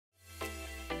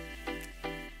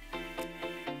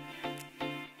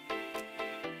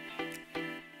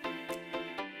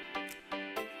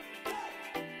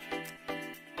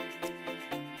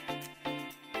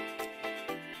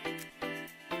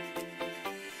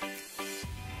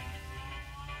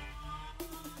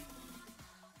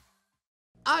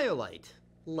Iolite.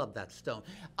 Love that stone.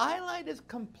 Iolite is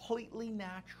completely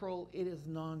natural. It is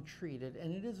non-treated,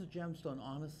 and it is a gemstone,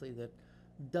 honestly, that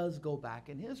does go back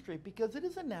in history because it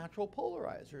is a natural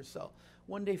polarizer. So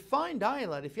when they find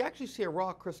iolite, if you actually see a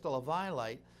raw crystal of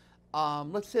iolite,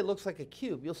 let's say it looks like a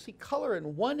cube, you'll see color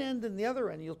in one end and the other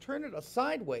end. You'll turn it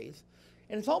sideways,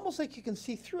 and it's almost like you can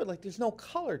see through it, like there's no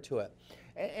color to it.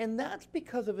 And that's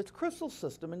because of its crystal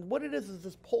system. And what it is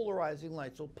this polarizing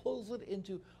light. So it pulls it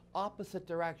into opposite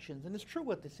directions. And it's true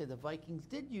what they say. The Vikings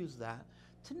did use that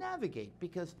to navigate,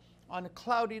 because on a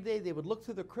cloudy day, they would look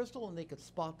through the crystal and they could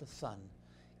spot the sun.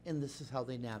 And this is how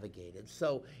they navigated.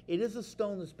 So it is a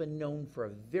stone that's been known for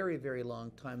a very, very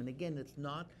long time. And again, it's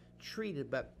not treated.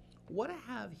 But what I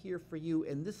have here for you,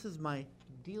 and this is my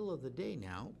deal of the day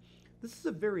now, this is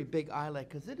a very big iolite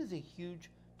because it is a huge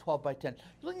 12 by 10.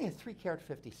 You're looking at 3 karat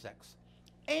 56.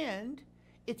 And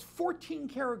it's 14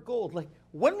 karat gold. Like,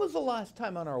 when was the last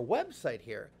time on our website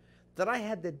here that I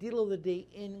had the deal of the day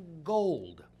in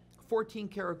gold? 14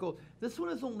 karat gold. This one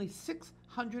is only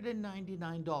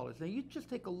 $699. Now you just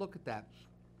take a look at that.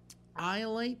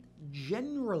 Iolite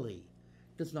generally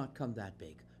does not come that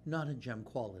big, not in gem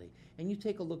quality. And you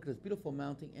take a look at this beautiful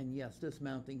mounting, and yes, this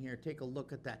mounting here, take a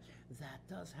look at that. That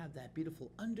does have that beautiful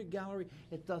under gallery.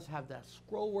 It does have that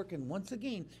scroll work, and once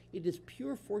again, it is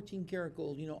pure 14 karat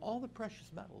gold. You know, all the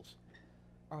precious metals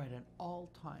are at an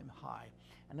all-time high.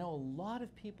 I know a lot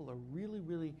of people are really,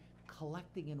 really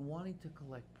collecting and wanting to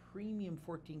collect premium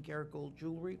 14 karat gold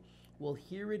jewelry. Well,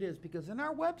 here it is, because on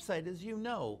our website, as you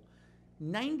know,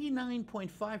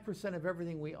 99.5% of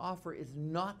everything we offer is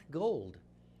not gold.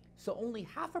 So only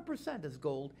 0.5% is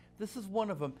gold. This is one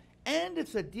of them. And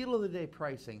it's a deal of the day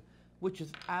pricing, which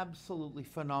is absolutely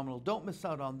phenomenal. Don't miss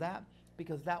out on that,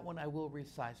 because that one I will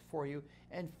resize for you,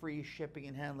 and free shipping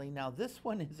and handling. Now, this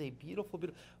one is a beautiful,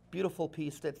 beautiful, beautiful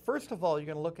piece that, first of all, you're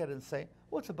going to look at it and say,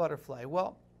 what's a butterfly?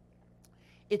 Well,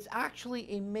 it's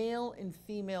actually a male and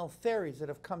female fairies that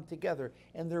have come together,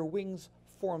 and their wings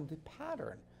form the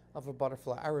pattern of a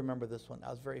butterfly. I remember this one. I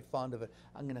was very fond of it.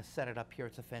 I'm going to set it up here.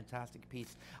 It's a fantastic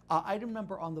piece. Item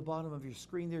number on the bottom of your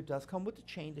screen there does come with the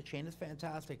chain. The chain is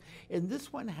fantastic. And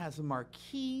this one has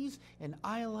marquise and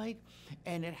iolite,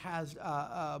 and it has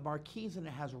marquise, and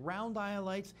it has round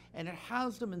iolites, and it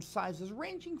has them in sizes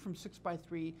ranging from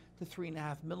 6x3 to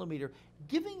 3.5 millimeter,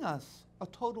 giving us a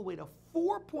total weight of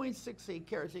 4.68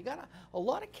 carats. So you got a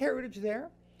lot of caratage there.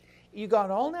 You got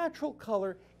all natural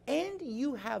color, and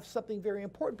you have something very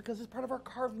important because it's part of our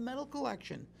carved metal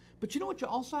collection. But you know what you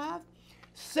also have?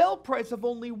 Sale price of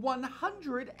only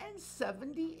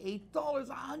 $178.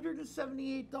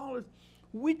 $178,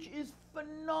 which is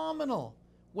phenomenal.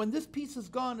 When this piece is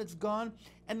gone, it's gone.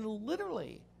 And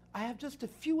literally, I have just a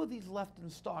few of these left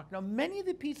in stock. Now, many of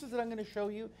the pieces that I'm going to show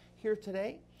you here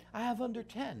today, I have under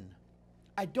 10.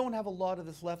 I don't have a lot of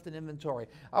this left in inventory.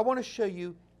 I want to show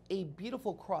you a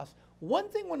beautiful cross. One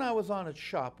thing, when I was on at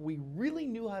shop, we really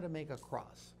knew how to make a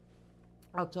cross.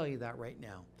 I'll tell you that right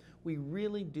now. We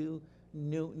really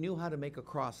knew how to make a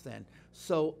cross then.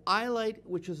 So iolite,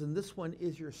 which is in this one,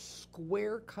 is your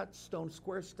square cut stone,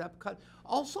 square step cut,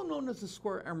 also known as the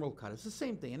square emerald cut. It's the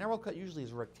same thing. An emerald cut usually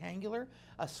is rectangular.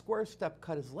 A square step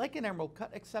cut is like an emerald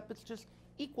cut, except it's just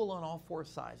equal on all 4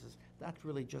 sizes. That's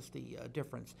really just the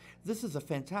difference. This is a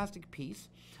fantastic piece,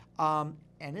 and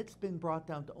it's been brought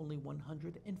down to only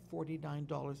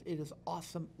 $149. It is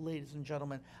awesome, ladies and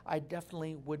gentlemen. I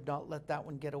definitely would not let that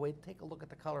one get away. Take a look at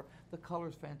the color. The color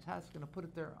is fantastic. I'm going to put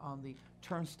it there on the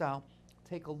turnstile.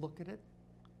 Take a look at it.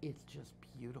 It's just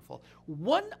beautiful.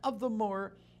 One of the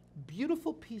more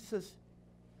beautiful pieces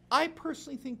I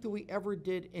personally think that we ever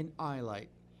did in iolite.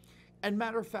 And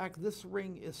matter of fact, this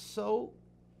ring is so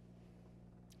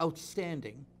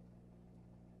outstanding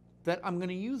that I'm going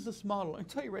to use this model. I'll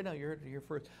tell you right now, you heard it here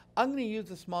first. I'm going to use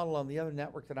this model on the other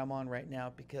network that I'm on right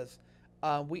now, because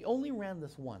we only ran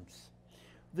this once.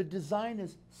 The design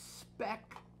is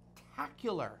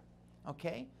spectacular,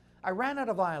 okay? I ran out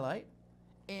of iolite,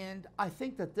 and I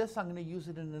think that this, I'm going to use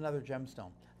it in another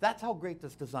gemstone. That's how great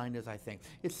this design is, I think.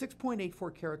 It's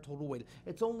 6.84 karat total weight.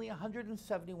 It's only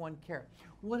 171 karat.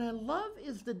 What I love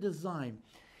is the design.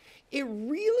 It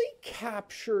really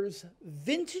captures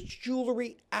vintage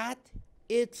jewelry at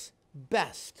its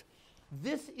best.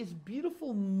 This is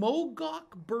beautiful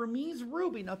Mogok Burmese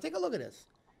ruby. Now take a look at this.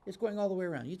 It's going all the way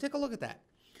around. You take a look at that.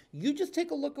 You just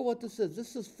take a look at what this is.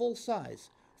 This is full size,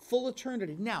 full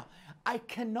eternity. Now, I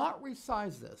cannot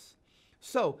resize this.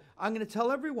 So I'm going to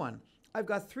tell everyone, I've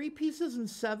got 3 pieces in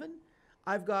 7.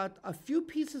 I've got a few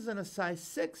pieces in a size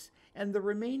 6, and the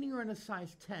remaining are in a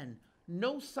size 10.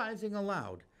 No sizing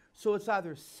allowed. So it's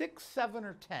either 6, 7,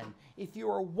 or 10. If you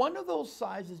are one of those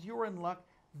sizes, you're in luck.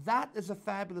 That is a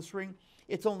fabulous ring.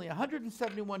 It's only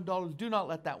 $171. Do not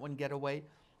let that one get away.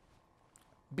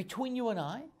 Between you and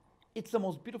I, it's the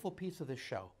most beautiful piece of this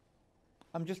show.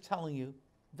 I'm just telling you,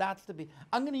 that's the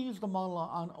I'm going to use the model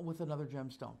on with another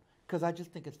gemstone because I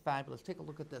just think it's fabulous. Take a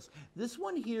look at this. This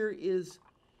one here is,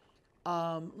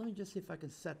 let me just see if I can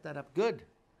set that up. Good.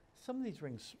 Some of these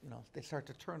rings, you know, they start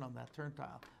to turn on that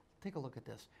turntile. Take a look at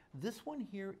this. This one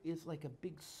here is like a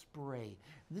big spray.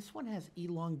 This one has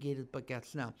elongated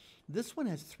baguettes. Now, this one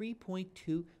has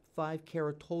 3.25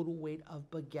 carat total weight of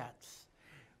baguettes.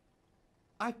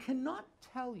 I cannot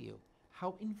tell you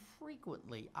how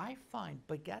infrequently I find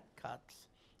baguette cuts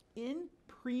in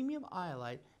premium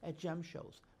iolite at gem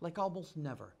shows, like almost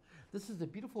never. This is a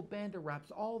beautiful band that wraps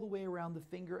all the way around the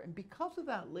finger, and because of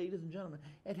that, ladies and gentlemen,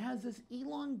 it has this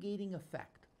elongating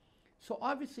effect. So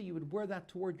obviously you would wear that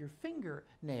toward your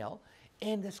fingernail,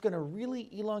 and it's going to really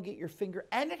elongate your finger,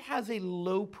 and it has a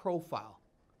low profile.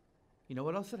 You know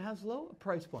what else it has low? A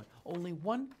price point. Only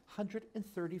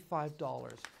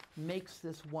 $135 makes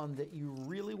this one that you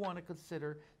really want to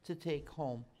consider to take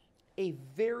home. A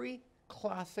very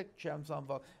classic Gems on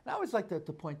Vogue. And I always like to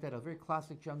point that out, very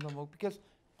classic Gems on Vogue, because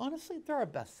honestly, they're our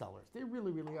best sellers. They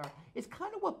really, really are. It's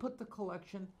kind of what put the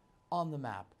collection on the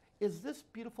map, is this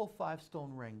beautiful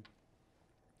 5-stone ring.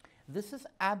 This is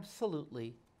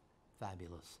absolutely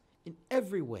fabulous in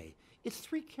every way. It's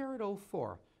 3 carat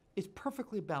 04. It's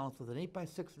perfectly balanced with an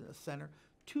 8x6 in the center,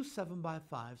 2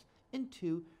 7x5s, and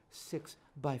 2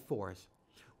 6x4s.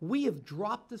 We have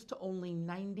dropped this to only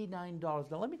 $99. Now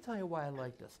let me tell you why I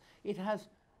like this. It has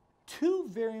 2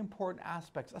 very important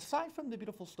aspects, aside from the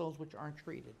beautiful stones which aren't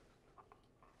treated.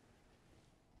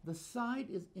 The side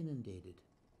is inundated,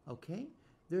 okay?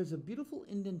 There's a beautiful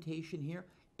indentation here.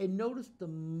 And notice the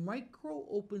micro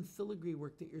open filigree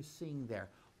work that you're seeing there.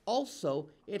 Also,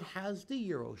 it has the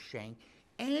Euro shank,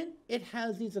 and it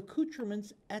has these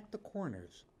accoutrements at the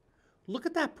corners. Look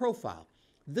at that profile.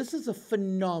 This is a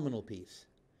phenomenal piece.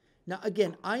 Now,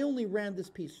 again, I only ran this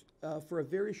piece for a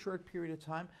very short period of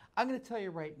time. I'm going to tell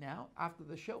you right now, after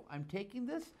the show, I'm taking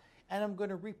this and I'm going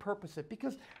to repurpose it,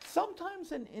 because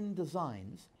sometimes in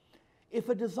designs, if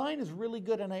a design is really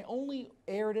good, and I only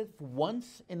aired it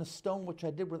once in a stone, which I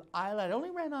did with iolite, I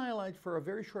only ran iolite for a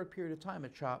very short period of time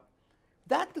at shop.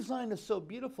 That design is so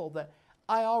beautiful that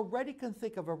I already can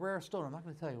think of a rare stone. I'm not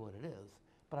going to tell you what it is,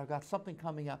 but I've got something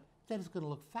coming up that is going to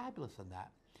look fabulous in that.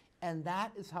 And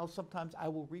that is how sometimes I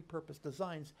will repurpose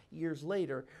designs years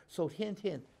later. So hint,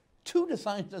 hint, 2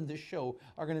 designs on this show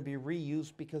are going to be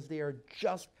reused because they are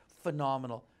just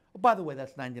phenomenal. Oh, by the way,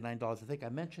 that's $99. I think I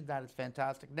mentioned that. It's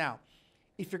fantastic. Now,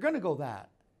 if you're going to go that,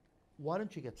 why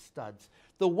don't you get studs?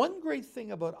 The one great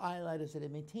thing about iolite is that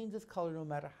it maintains its color no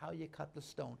matter how you cut the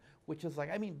stone, which is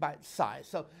like, I mean, by size.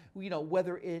 So, you know,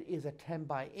 whether it is a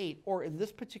 10x8 or in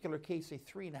this particular case, a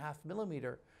 3.5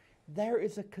 millimeter, there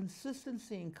is a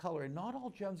consistency in color. And not all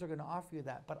gems are going to offer you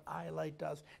that, but iolite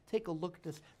does. Take a look at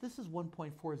this. This is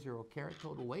 1.40 carat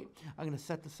total weight. I'm going to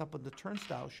set this up on the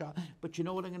turnstile shop, but you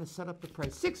know what? I'm going to set up the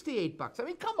price, $68. I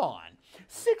mean, come on,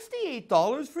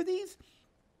 $68 for these?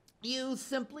 You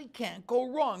simply can't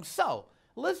go wrong. So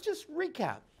let's just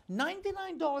recap.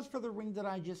 $99 for the ring that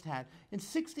I just had and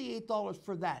 $68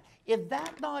 for that. If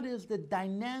that not is the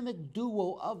dynamic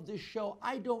duo of the show,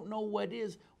 I don't know what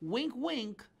is. Wink,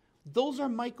 wink. Those are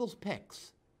Michael's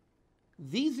picks.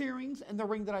 These earrings and the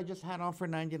ring that I just had on for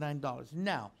 $99.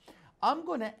 Now, I'm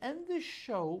going to end this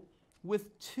show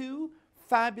with 2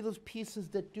 fabulous pieces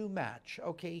that do match.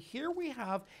 Okay, here we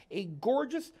have a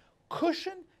gorgeous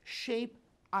cushion-shaped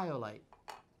iolite.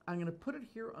 I'm going to put it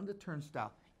here on the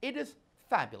turnstile. It is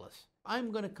fabulous.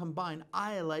 I'm going to combine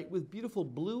iolite with beautiful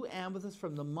blue amethyst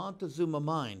from the Montezuma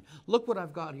mine. Look what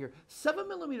I've got here. 7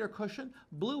 millimeter cushion,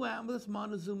 blue amethyst,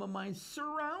 Montezuma mine,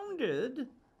 surrounded.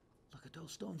 Look at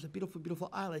those stones, a beautiful,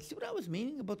 beautiful iolite. See what I was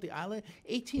meaning about the iolite?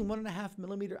 18, 1.5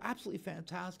 millimeter, absolutely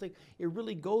fantastic. It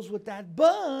really goes with that.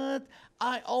 But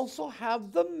I also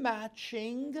have the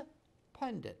matching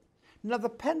pendant. Now, the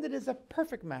pendant is a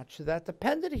perfect match to that. The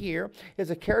pendant here is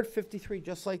a carat 53,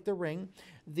 just like the ring.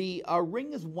 The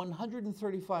ring is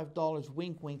 $135.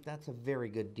 Wink, wink. That's a very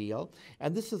good deal.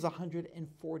 And this is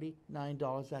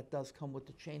 $149. That does come with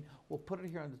the chain. We'll put it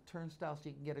here on the turnstile so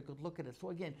you can get a good look at it.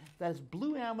 So, again, that is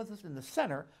blue amethyst in the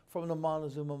center from the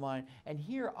Montezuma mine. And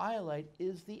here, iolite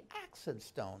is the accent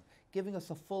stone, giving us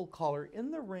a full color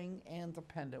in the ring and the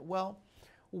pendant. Well,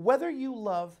 whether you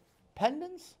love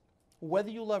pendants,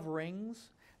 whether you love rings,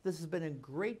 this has been a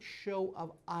great show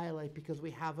of iolite because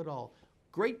we have it all.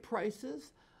 Great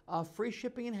prices, free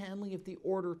shipping and handling if the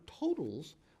order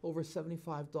totals over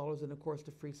 $75, and of course the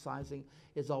free sizing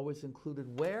is always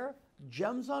included. Where?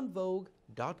 GemsOnVogue.com.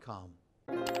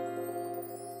 www.vogueiolite.com.